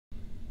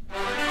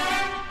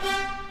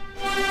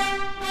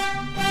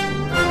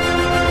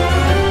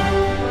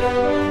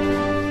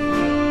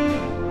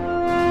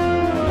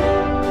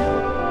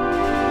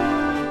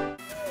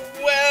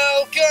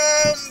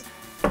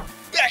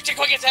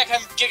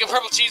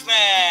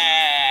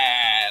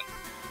Caveman!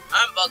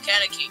 I'm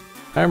Volcanic.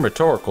 I'm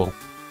rhetorical.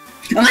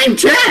 I'm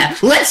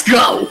Jeff! Let's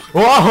go!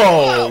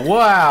 Whoa!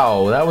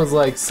 Wow! That was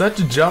like such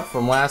a jump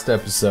from last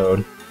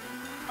episode.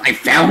 I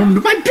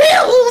found my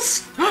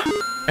pills!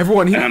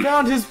 Everyone, he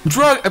found his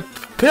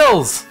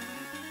pills!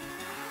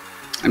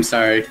 I'm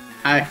sorry.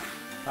 Hi.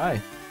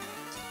 Hi.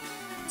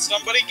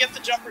 Somebody get the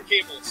jumper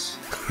cables.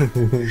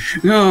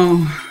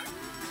 No.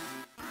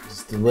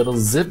 Just a little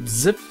zip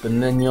zip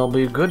and then you'll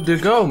be good to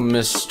go,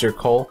 Mr.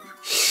 Cole.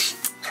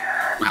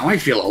 Wow, I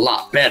feel a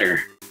lot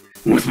better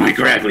with my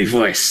gravelly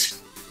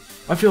voice.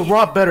 I feel a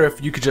lot better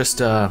if you could just,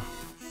 hand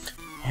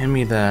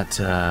me that,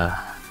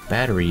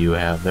 battery you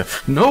have there.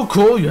 No,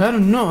 Cole, you had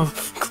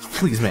enough.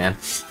 Please, man.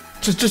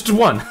 Just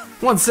one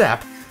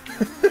sap.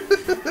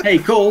 Hey,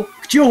 Cole,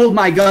 could you hold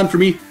my gun for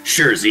me?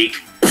 Sure, Zeke.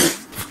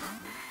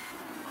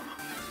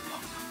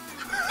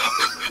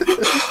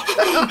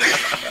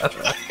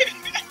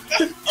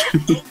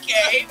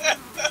 Okay.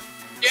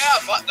 Yeah,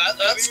 but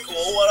that's cool,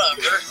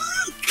 whatever.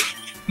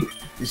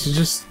 You should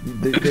just,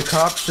 the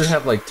cops should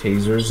have like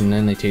tasers and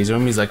then they taser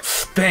him, he's like,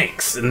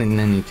 thanks, and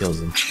then he kills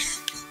him.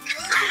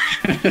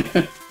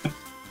 That'd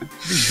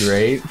be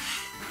great.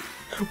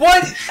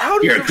 What? How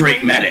did You're a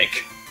great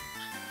medic.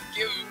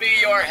 Give me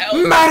your help.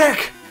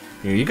 Medic!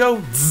 Here you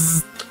go.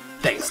 Zzz.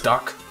 Thanks,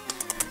 Doc.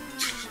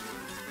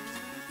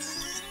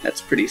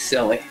 That's pretty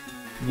silly.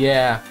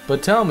 Yeah,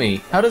 but tell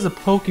me, how does a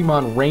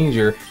Pokemon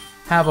Ranger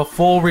have a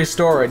full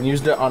restore and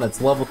used it on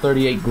its level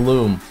 38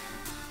 Gloom?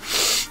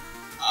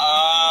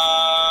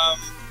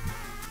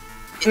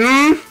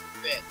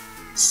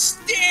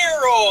 Steroids!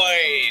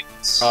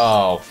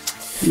 Oh.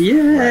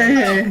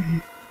 Yeah.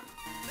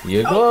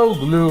 You glow,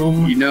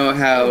 Gloom. You know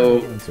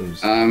how,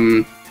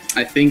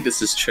 I think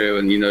this is true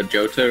in,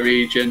 Johto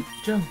region.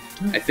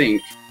 I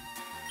think,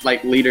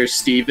 like, leader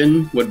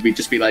Steven would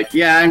just be like,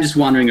 yeah, I'm just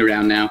wandering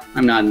around now.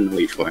 I'm not in the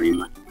Elite Four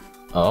anymore.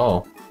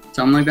 Oh.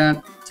 Something like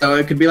that. So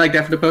it could be like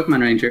that for the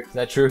Pokemon Ranger. Is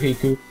that true,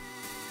 Hiku?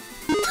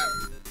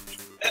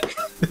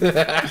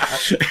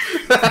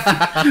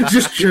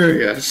 Just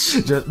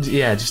curious.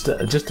 Just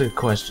a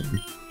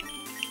question.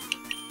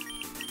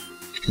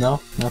 No?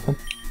 Nothing?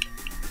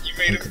 You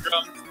made him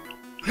grump.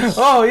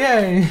 Oh,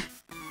 yay!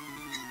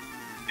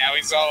 Now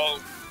he's all...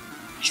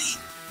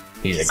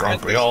 He's a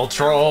grumpy old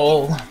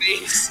troll.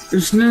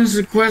 This is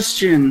a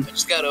question. I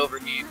just got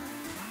overheat.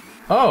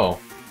 Oh.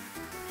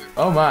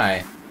 Oh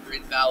my. You're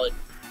invalid.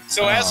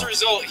 So as a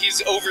result,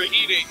 he's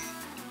overheating.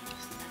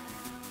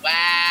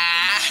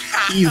 Wow.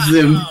 He's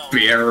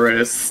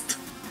embarrassed.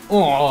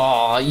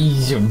 Oh,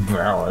 he's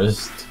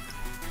embarrassed.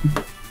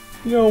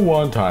 You know,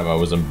 one time I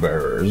was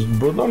embarrassed,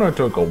 but then I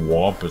took a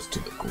wampus to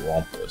the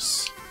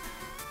grumpus.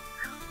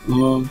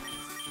 Ooh.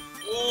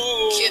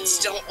 Kids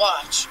don't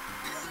watch.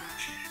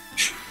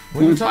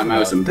 One time I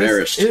was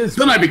embarrassed.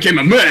 Then I became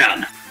a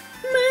man.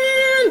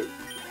 Man.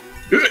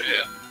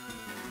 Yeah.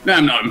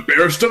 I'm not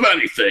embarrassed of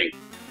anything.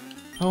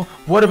 Oh,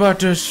 what about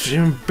this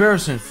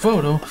embarrassing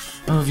photo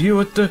of you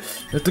at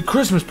the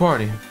Christmas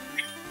party?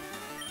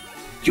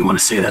 You want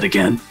to say that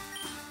again?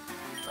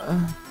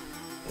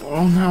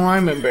 Oh, now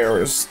I'm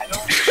embarrassed.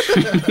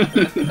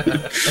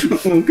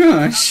 Oh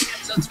gosh.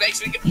 This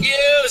makes me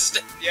confused.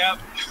 Yep.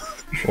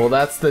 Well,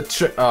 that's the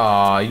trick.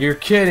 Aw, you're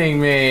kidding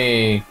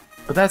me.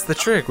 But that's the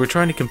trick. We're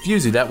trying to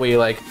confuse you. That way you're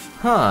like,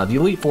 huh, the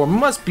Elite Four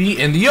must be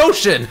in the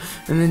ocean.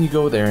 And then you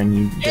go there and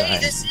you die. Hey,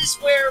 this is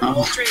where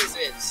Moltres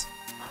is.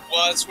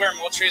 Well, that's where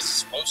Moltres is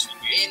supposed to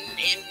be. In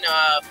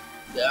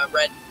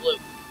red and blue.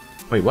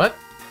 Wait, what?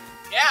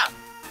 Yeah.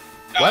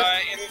 What?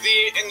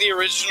 In the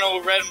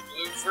original red and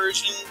blue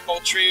version,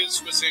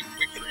 Moltres was in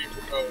Victory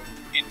Road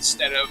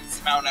instead of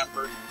Mount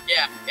Ember.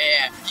 Yeah.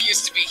 He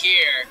used to be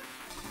here.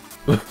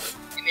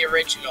 In the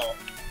original.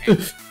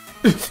 And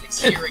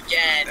it's here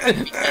again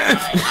because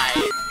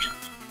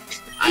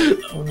I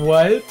don't know.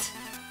 What?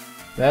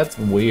 That's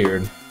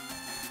weird.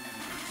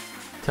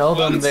 Tell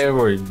them they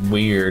were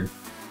weird.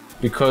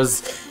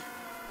 Because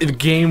the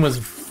game was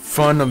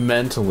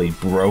fundamentally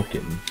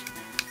broken.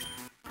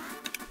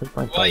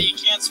 Well, you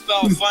can't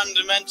spell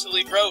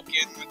fundamentally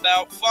broken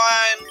without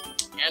fun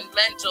And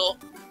mental.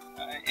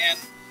 And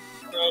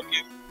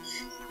broken.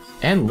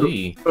 And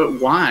Lee. But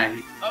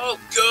why? Oh,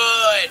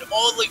 good.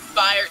 Only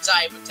fire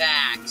type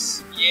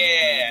attacks.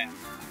 Yeah.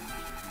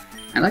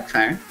 I like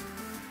fire.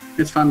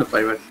 It's fun to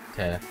play with.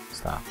 Okay,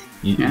 stop.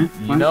 You Yeah,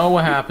 know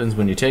what happens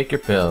when you take your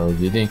pills.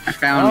 You think, I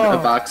found a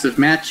box of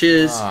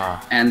matches,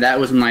 and that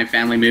was when my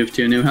family moved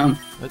to a new home.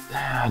 But,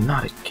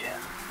 not again.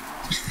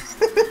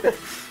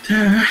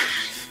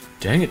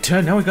 Dang it,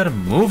 Ted, now we gotta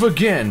move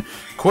again.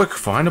 Quick,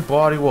 find a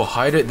body, we'll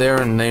hide it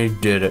there, and they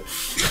did it.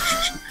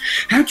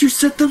 How'd you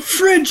set the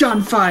fridge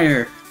on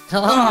fire?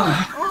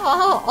 I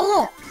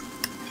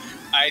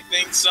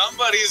think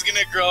somebody's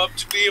gonna grow up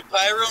to be a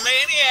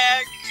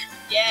pyromaniac.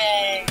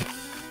 Yay.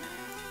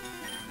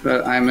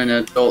 But I'm an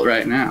adult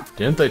right now.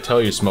 Didn't they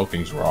tell you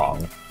smoking's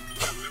wrong?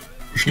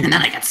 And then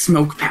I got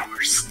smoke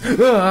powers.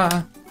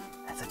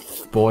 That's a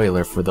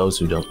spoiler for those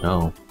who don't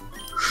know.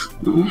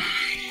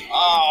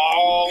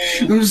 Oh.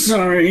 I'm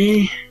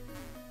sorry.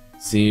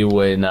 See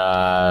when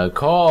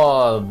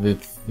Cole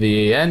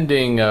the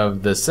ending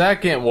of the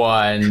second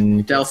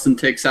one. Delson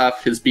takes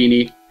off his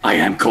beanie. I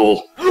am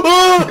Cole.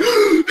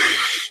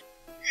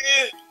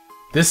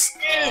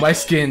 My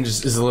skin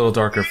just is a little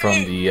darker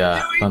from the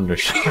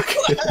thundershock.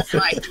 Oh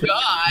my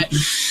god!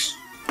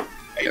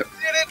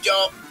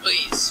 Don't,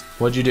 please.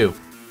 What'd you do?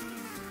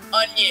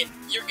 Onion,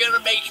 you're gonna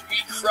make me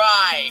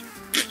cry.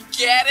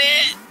 Get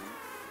it?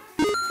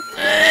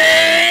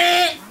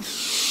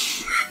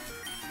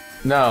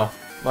 No.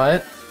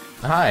 What?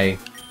 Hi.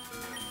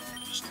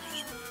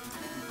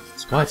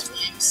 What?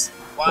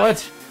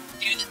 What?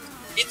 Dude,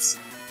 it's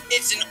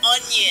an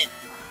onion.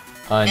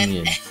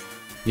 Onion.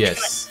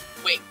 Yes.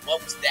 Wait,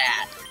 what was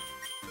that?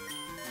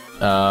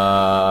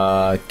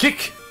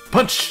 Kick!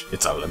 Punch!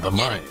 It's all in the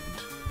mind.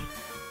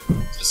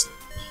 Just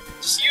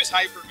use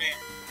Hyper Beam.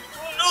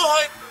 No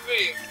Hyper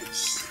Beam!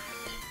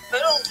 I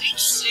don't think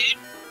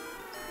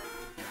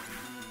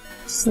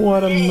so.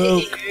 What a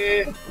mook.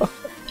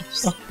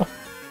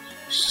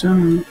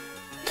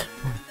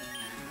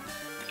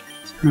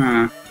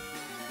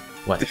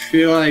 What? I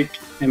feel like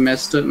I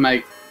messed up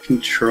my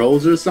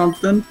controls or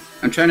something.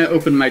 I'm trying to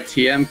open my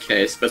TM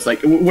case, but it's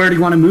like, where do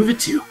you want to move it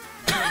to?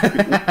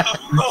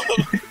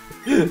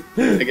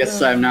 I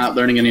guess I'm not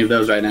learning any of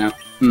those right now.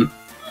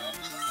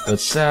 But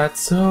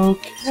that's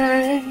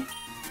okay.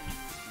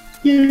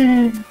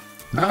 Yeah.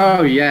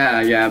 Oh,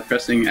 yeah,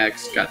 pressing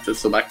X got to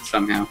select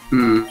somehow.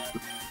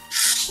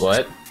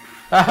 What?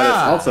 But it's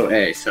also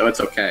A, so it's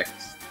okay.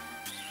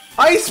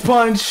 Ice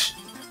Punch!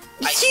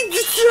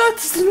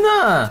 That's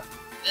not.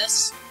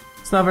 This?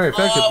 It's not very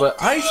effective,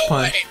 but Ice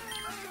Punch.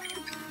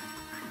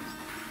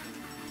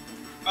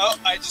 Oh,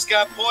 I just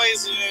got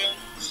poisoned.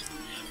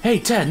 Hey,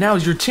 Ted,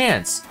 now's your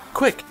chance.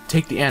 Quick,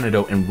 take the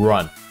antidote and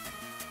run.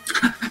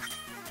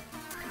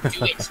 Do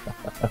it.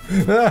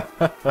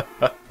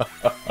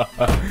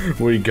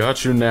 We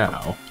got you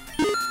now.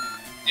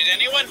 Did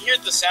anyone hear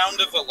the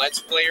sound of a Let's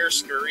Player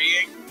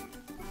scurrying?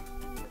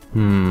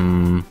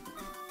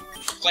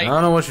 Like, I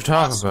don't know what you're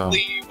talking about.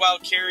 possibly while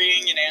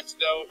carrying an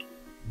antidote.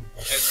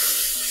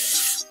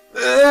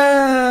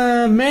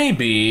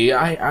 Maybe.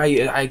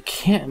 I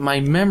can't. My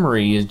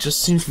memory, it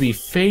just seems to be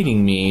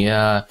fading me.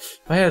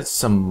 If I had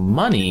some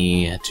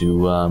money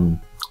to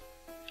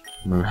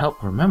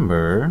help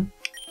remember.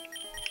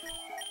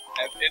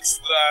 It's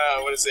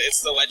the what is it?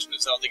 It's the Legend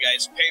of Zelda,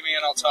 guys. Pay me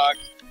and I'll talk.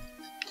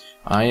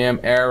 I am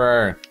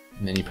Error.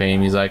 And then you pay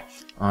him. He's like,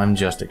 I'm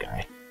just a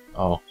guy.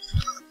 Oh,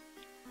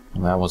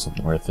 well, that wasn't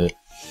worth it.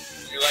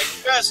 You're like,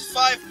 best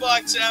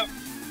 $5 ever.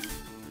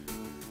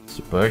 It's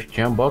the first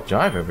 $10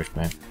 I've ever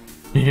spent.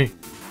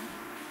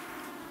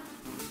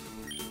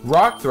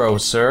 Rock throw,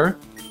 sir.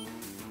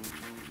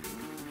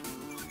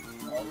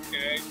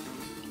 Okay.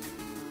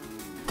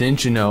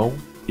 Didn't you know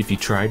if you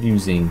tried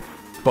using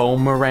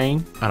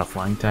Boomerang on a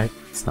flying type,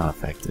 it's not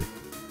effective?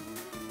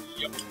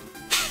 Yep.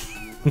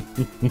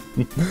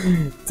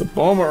 It's a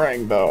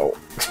boomerang, though.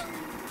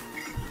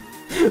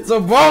 It's a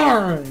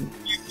boomerang.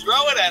 You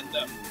throw it at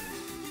them.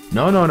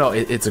 No.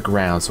 It's a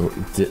ground, so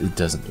it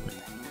doesn't do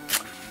anything.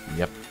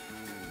 Yep.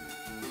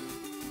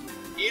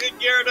 Eat it,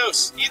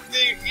 Gyarados. Eat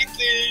the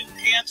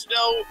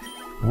antidote.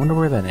 I wonder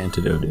where that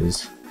antidote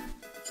is.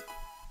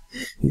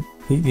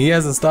 He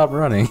hasn't stopped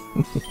running.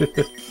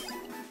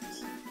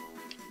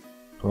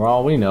 For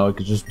all we know, it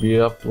could just be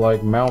up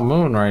like Mount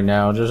Moon right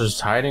now, just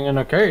hiding in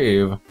a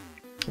cave.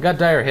 I got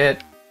dire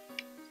hit.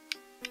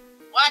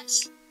 What?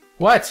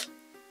 What?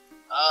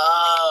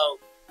 Oh.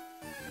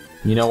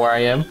 You know where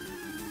I am?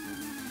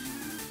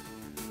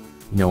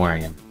 You know where I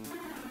am.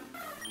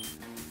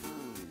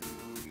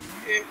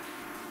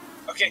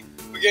 Okay,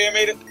 we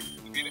made it.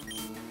 We made it.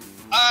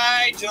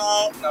 I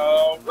don't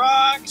know.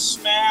 Rock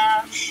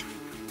smash.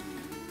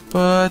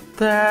 But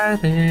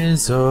that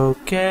is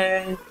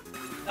okay.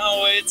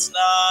 No, it's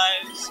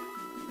not.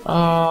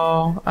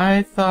 Oh,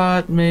 I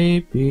thought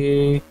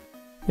maybe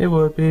it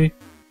would be.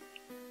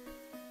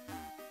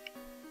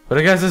 But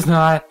I guess it's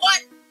not.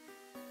 What?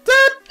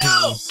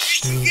 No!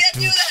 You can't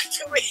do that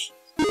to me!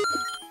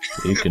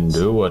 He can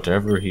do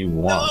whatever he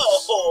wants.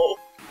 No!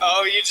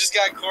 Oh, you just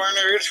got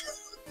cornered.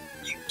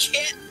 You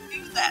can't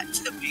do that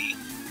to me.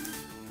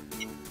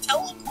 It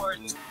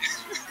teleports.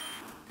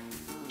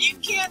 You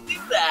can't do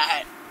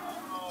that.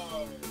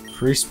 Oh,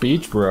 Free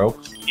speech, bro.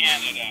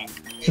 Canada.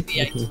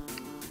 Maybe I can.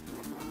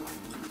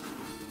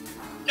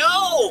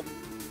 No!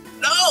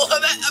 No!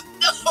 I'm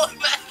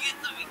back in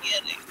the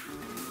beginning.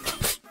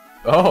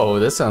 Oh,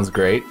 this sounds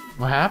great.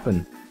 What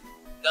happened?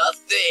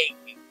 Nothing.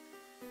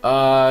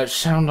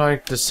 Sound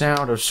like the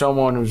sound of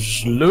someone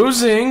who's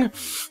losing.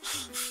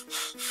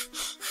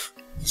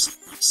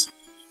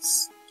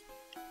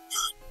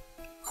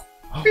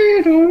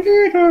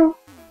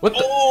 What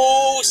the?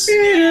 Oh,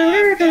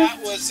 snap! That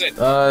was it.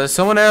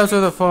 Someone answer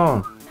the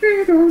phone.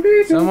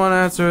 Someone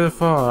answer the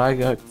phone. I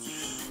got.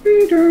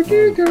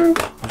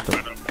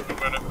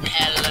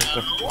 Hello?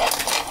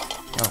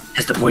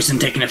 Has the poison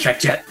taken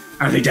effect yet?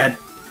 Are they dead?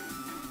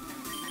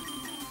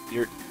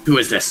 Who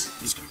is this?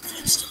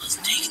 Still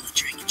hasn't taken the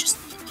drink, just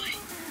away.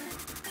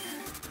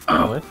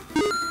 Oh.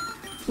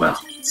 Well.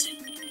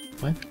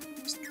 What?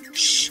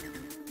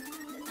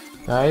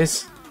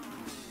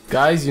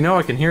 Guys, you know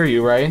I can hear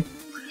you, right?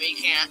 We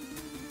can't.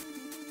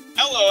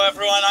 Hello,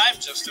 everyone. I'm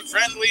just a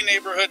friendly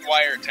neighborhood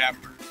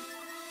wiretapper.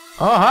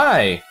 Oh,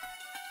 hi.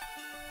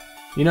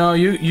 You know,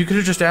 you could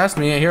have just asked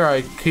me. Here,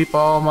 I keep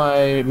all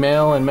my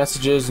mail and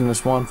messages in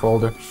this one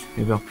folder. Here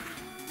you go.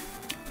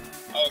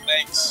 Oh,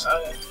 thanks.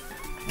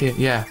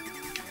 Yeah.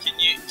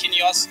 Can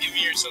you also give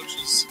me your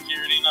social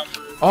security number?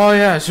 Oh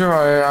yeah,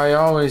 sure. I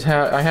always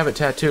have it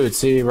tattooed.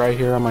 See, right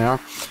here on my arm.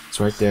 It's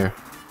right there.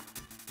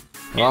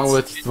 Along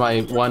with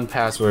my one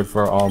password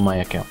for all my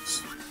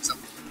accounts.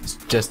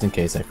 Just in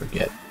case I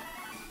forget.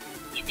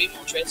 You beat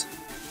Moltres?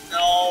 No,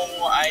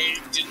 I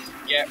didn't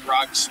get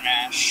Rock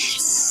Smash.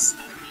 So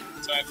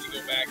I have to go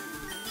back.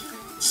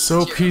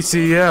 So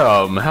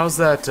PCM, how's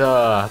that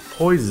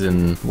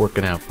poison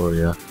working out for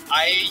you?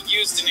 I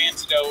used an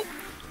antidote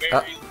very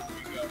long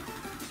ago.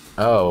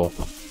 Oh.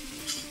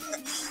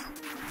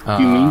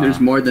 You mean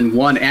there's more than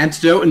one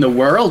antidote in the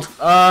world?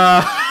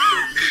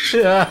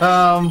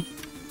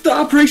 The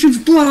operation's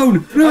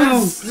blown!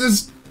 No!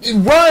 Just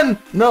run!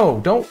 No,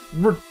 don't.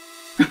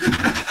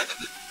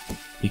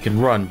 He can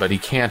run, but he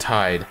can't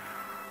hide.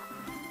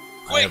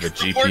 I Quick, have a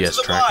report to GPS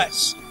the tracker.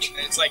 boss. And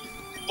it's like,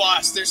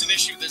 boss, there's an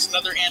issue. There's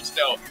another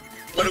antidote.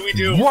 What do we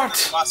do? What?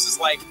 The boss is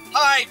like,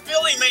 hi,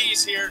 Billy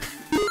Mays here.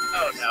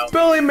 Oh no.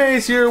 Billy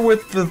Mays here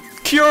with the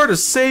cure to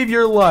save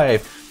your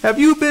life. Have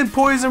you been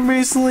poisoned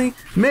recently?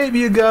 Maybe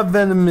you got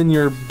venom in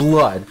your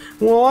blood.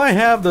 Well, I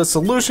have the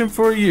solution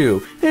for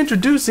you.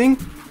 Introducing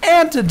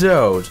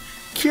Antidote.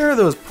 Cure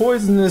those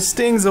poisonous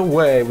stings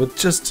away with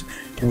just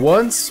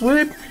one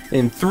swipe.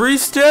 In 3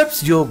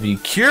 steps, you'll be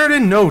cured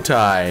in no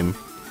time.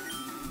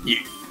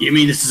 You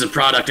mean this is a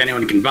product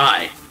anyone can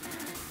buy?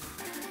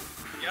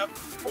 Yep.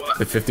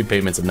 With 50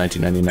 payments of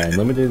 $19.99,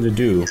 limited to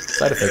do.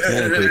 Side effects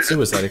may include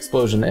suicide,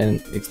 explosion,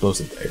 and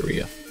explosive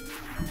diarrhea.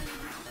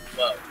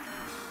 Whoa.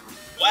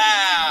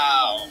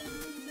 Wow.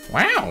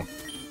 Wow.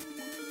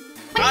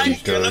 I'm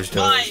gonna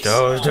buy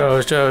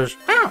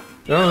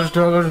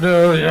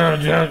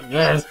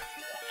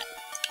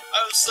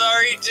I'm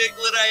sorry,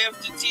 Diglett, I have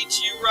to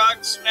teach you Rock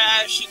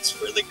Smash. It's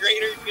for the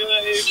greater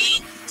good.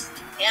 He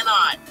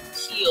cannot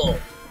heal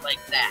like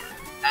that.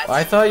 That's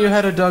I thought you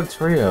had a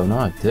Dugtrio,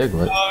 not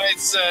Diglett.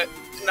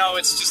 No,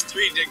 it's just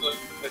 3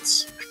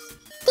 Diglets.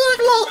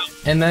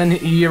 And then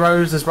he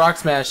uses Rock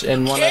Smash,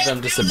 and one of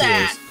them Can't do disappears.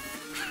 that.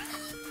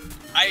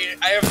 I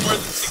have more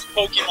than 6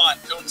 Pokemon,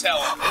 don't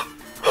tell him.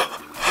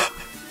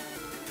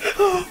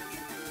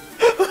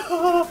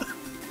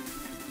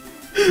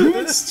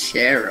 That's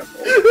terrible.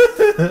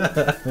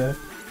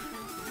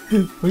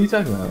 What are you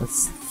talking about?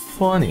 It's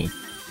funny.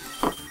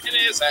 It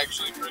is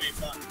actually pretty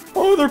fun.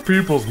 Other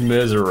people's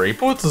misery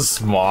puts a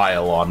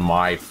smile on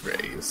my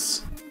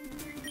face.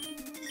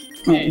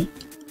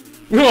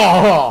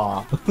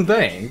 Oh,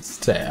 thanks,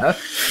 Ted.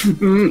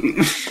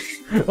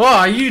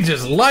 Oh, you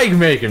just like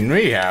making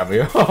me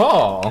happy.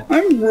 Oh.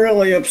 I'm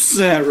really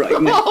upset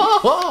right now.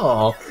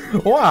 Oh,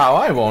 wow,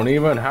 I won't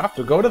even have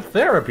to go to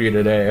therapy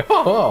today.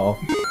 Oh.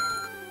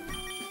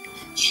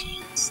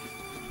 Jeez.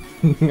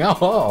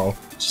 Oh.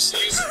 Just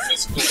use a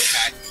physical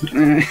attack.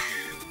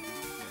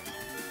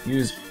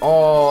 Use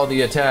all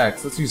the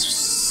attacks. Let's use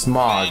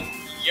Smog. And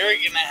you're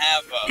gonna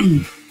have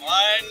a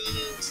fun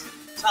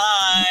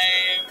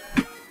time.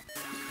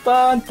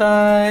 Fun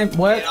time.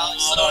 What? It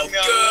also Oh,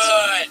 goes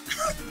good.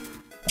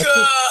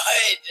 Good.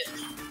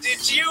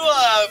 Did you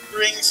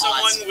bring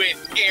someone with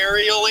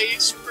aerial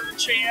ace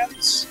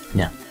perchance?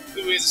 No.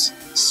 Who is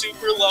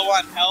super low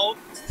on health?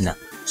 No.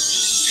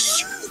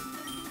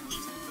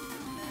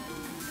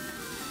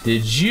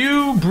 Did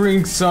you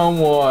bring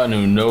someone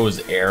who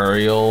knows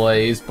aerial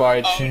ace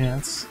by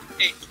chance?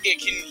 It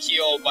can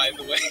heal, by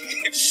the way.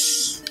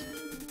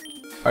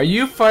 Are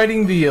you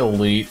fighting the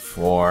Elite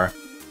Four?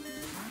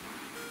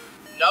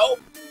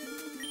 Nope.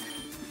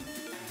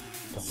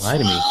 Don't lie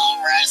to me.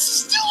 Oh,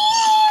 restore!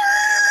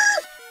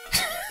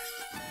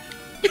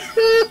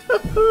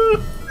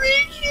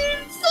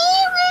 Freaking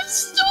full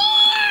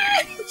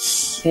restore!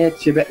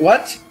 It's your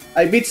what?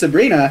 I beat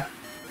Sabrina.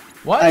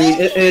 What? I mean,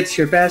 it's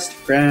your best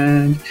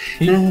friend.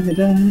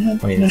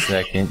 Wait a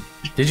second.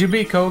 Did you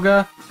beat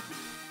Koga?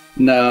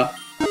 No.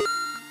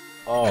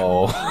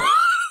 Oh.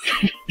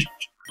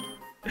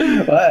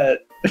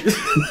 What?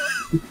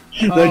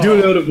 I do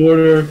it out of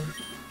order.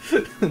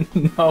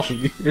 No,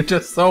 you're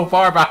just so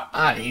far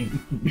behind.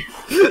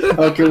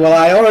 Okay, well,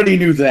 I already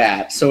knew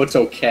that, so it's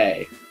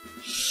okay.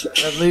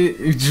 At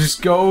least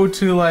just go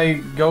to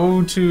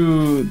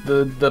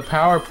the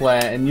power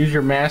plant and use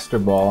your Master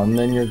Ball, and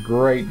then you're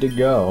great to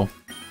go.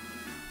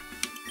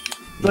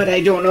 But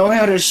I don't know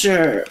how to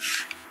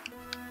surf.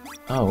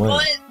 Oh wait.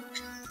 What?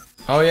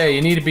 Oh yeah,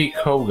 you need to beat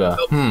Koga.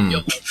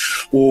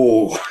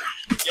 Oh.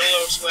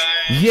 Yellow swag.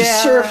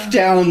 Yeah. Surf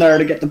down there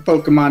to get the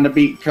Pokemon to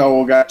beat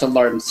Koga to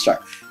learn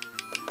surf.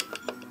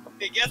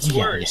 It gets Yeah,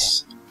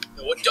 worse.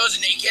 No, it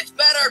doesn't. It gets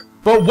better.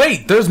 But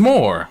wait, there's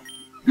more.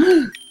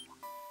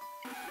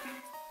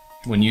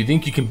 When you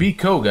think you can beat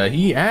Koga,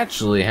 he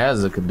actually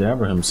has a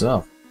Kadabra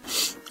himself.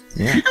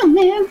 Yeah. Oh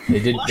man. They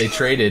did. They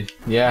traded.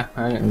 Yeah.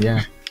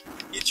 Yeah.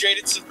 You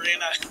traded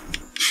Sabrina.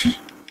 So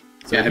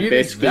Yeah, I if you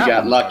basically that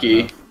got one,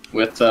 lucky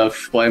with a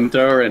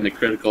flamethrower and a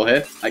critical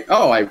hit. Like,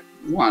 oh, I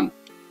won.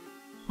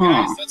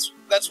 Huh. Guys,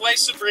 that's why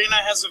Sabrina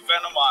has a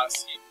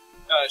Venomoth.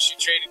 She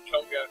traded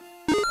Koga.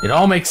 It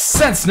all makes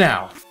sense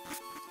now.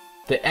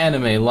 The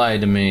anime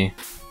lied to me.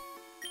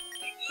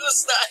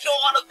 I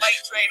don't want to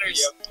fight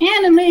traitors.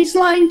 Anime's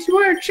lying to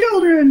our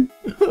children.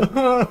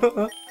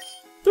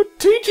 They're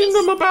teaching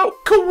them about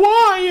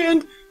kawaii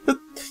and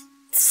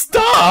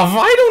stuff.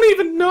 I don't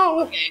even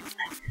know. Okay.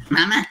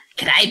 Mama,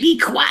 can I be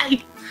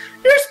quiet?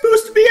 You're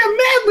supposed to be a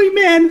manly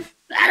man.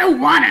 I don't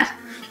wanna.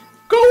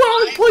 Go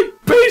out and play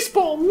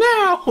baseball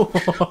now.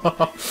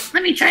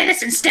 Let me try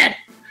this instead.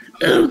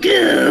 Ooh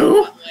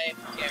goo.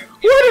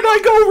 Where did I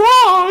go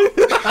wrong?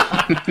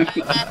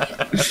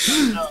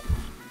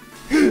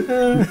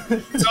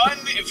 Son,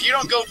 if you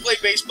don't go play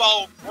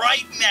baseball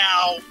right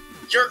now,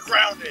 you're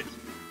grounded.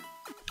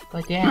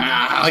 But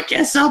yeah. I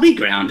guess I'll be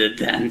grounded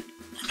then.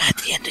 I'm at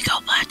the Indigo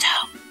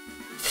Plateau.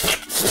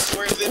 That's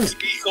where it lives to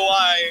be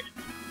Kawaii.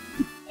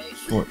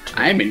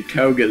 I'm in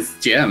Koga's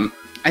gym.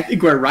 I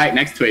think we're right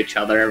next to each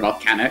other,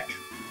 Volcanic.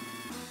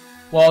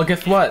 Well,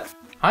 guess what?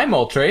 I'm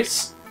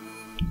Moltres.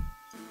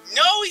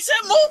 No, he's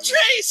at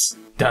Moltres!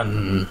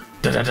 Dun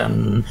da da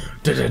dun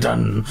da da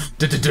dun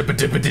da da da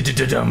da da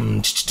da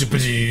dum.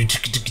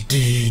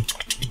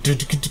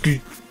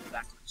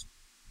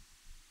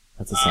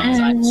 That's a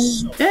song.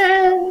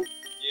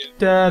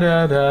 Da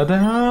da da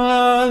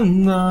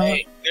da.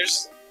 Hey,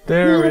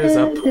 There is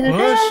a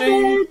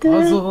pushing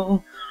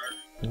puzzle.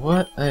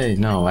 What? Hey,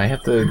 no, I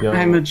have to go.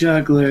 I'm a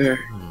juggler.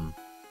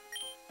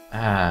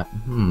 How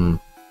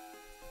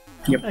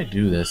Yep. do I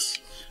do this?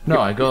 No,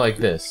 I go like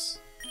this.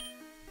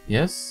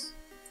 Yes?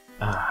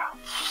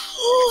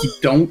 You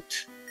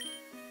don't.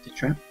 The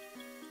trap?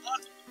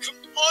 come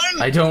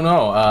on! I don't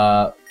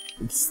know.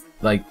 It's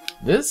like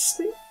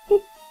this?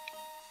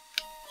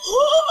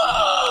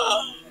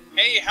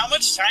 Hey, how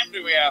much time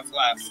do we have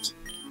left?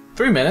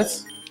 3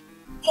 minutes.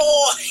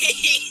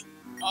 Boy!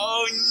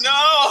 Oh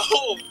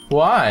no!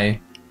 Why?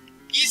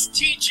 He's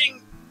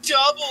teaching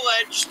Double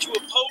Edge to a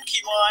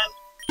Pokemon.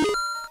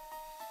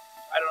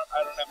 I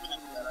don't have time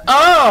for that.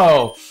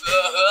 Oh!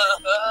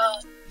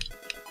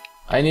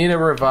 I need a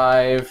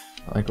revive,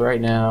 like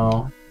right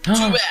now. Too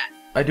bad.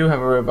 I do have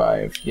a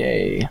revive.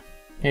 Yay.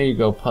 Here you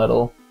go,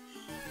 Puddle.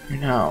 You're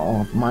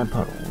now my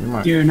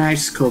Puddle. You're an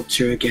ice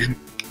sculpture again.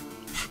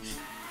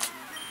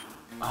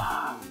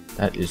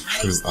 That is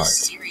true art.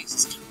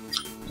 Series.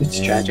 It's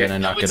And tragic. then I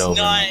knock No, it it's over.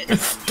 not.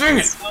 Dang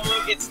it! No,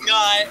 it's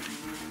not.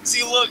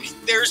 See, look,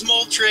 there's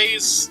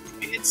Moltres.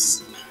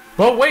 It's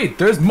Well, wait,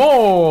 there's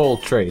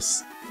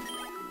Moltres.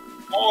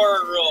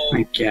 Moral.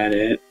 I get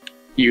it.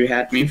 You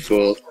had me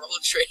fooled.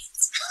 World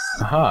traits.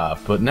 Aha,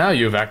 but now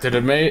you've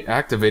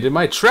activated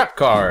my trap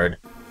card.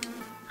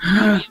 We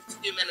have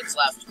 2 minutes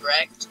left,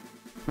 correct?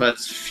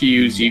 Let's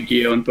fuse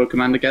Yu-Gi-Oh! And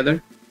Pokemon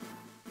together.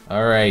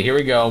 Alright, here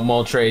we go,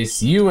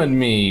 Moltres. You and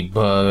me,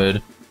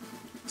 bud.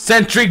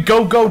 Sentry,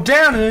 go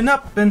down and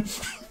up and...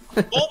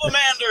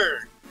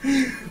 Bulbamander.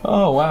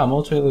 Oh, wow,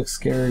 Moltres looks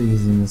scary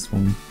using this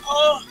one.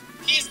 Oh,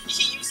 he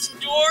used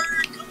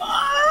Endure. Come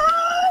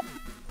on.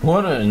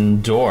 What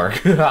an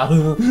dork. And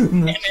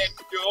Endure.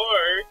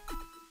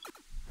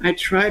 I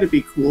try to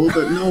be cool,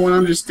 but no one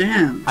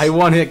understands. I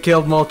one-hit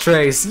killed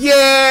Moltres.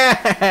 Yeah!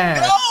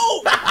 No!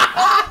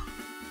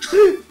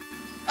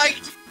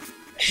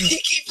 He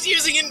keeps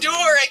using Endure.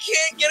 I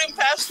can't get him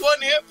past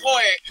 1 hit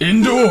point.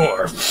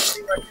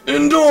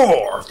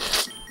 Endure!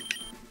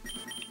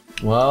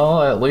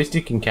 Well, at least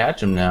you can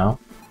catch him now.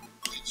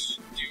 Do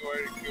you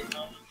want to go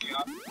down in the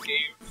opposite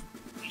cave?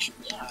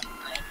 Yeah.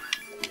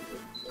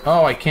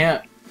 Oh, I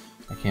can't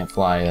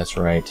fly, that's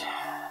right.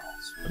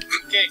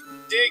 Okay,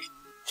 dig.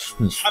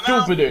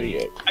 Stupid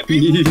idiot. I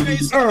beat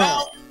Moltres. I'm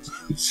out.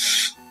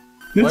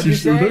 What'd you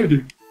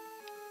say?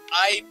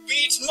 I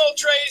beat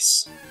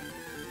Moltres.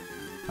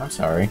 I'm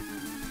sorry.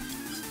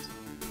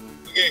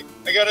 Okay,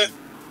 I gotta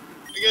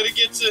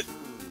get to.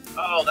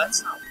 Oh,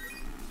 that's not.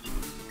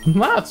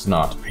 That's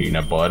not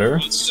peanut butter.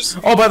 Let's just.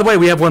 Oh, by the way,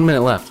 we have 1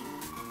 minute left.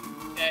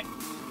 Okay.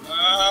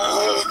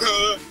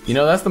 You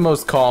know, that's the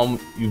most calm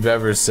you've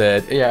ever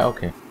said. Yeah,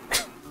 okay.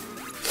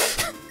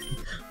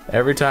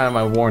 Every time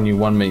I warn you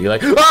 1 minute, you're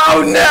like,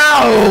 oh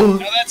no!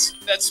 Now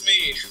that's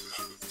me.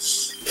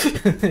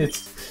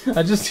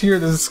 I just hear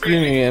this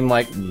screaming and I'm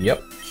like,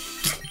 yep.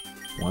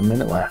 1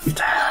 minute left.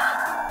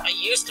 I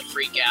used to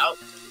freak out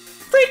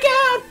Freak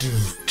out!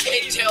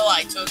 until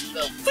I took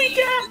the Freak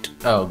out!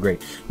 Oh,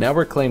 great. Now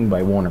we're claimed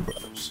by Warner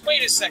Brothers.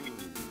 Wait a second.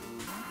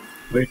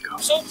 Wake up.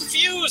 I'm so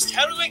confused.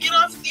 How do I get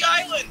off the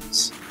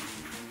islands?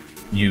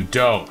 You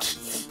don't.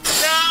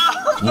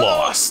 No.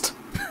 Lost.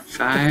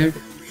 5,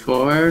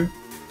 4,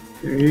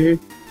 3,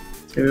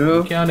 2,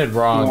 You counted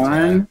wrong.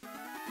 1.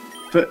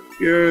 Put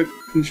your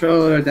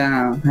controller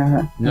down.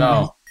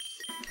 No.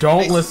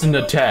 Don't listen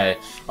to Ted.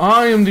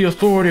 I am the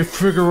authority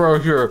figure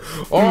right here.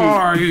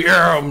 I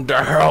am the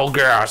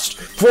Hellgast,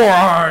 for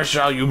I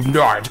shall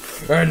unite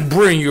and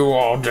bring you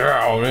all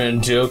down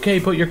into...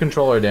 Okay, put your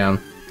controller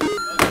down.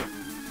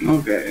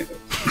 Okay.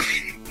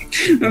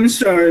 I'm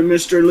sorry,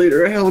 Mr.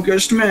 Leader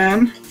Hellgast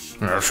man.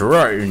 That's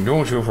right, and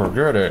don't you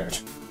forget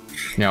it.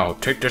 Now,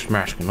 take this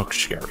mask and look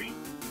scary.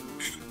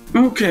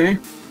 Okay.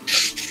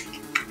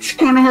 It's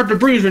kind of hard to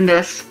breathe in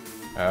this.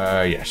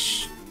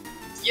 Yes.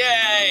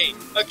 Yay!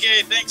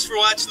 Okay, thanks for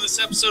watching this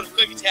episode of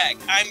Quick Attack.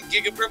 I'm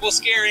Giga Purple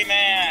Scary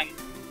Man.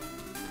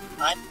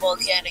 I'm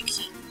Volcanic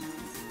Heat.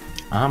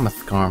 I'm a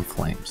Scarm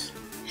Flames.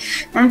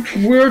 I'm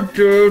weird,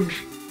 dude.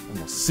 And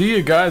we'll see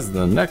you guys in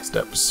the next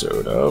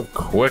episode of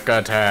Quick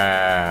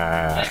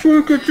Attack.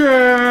 Quick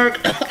Attack!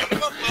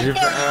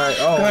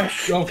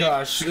 Oh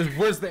gosh,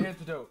 where's the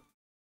antidote?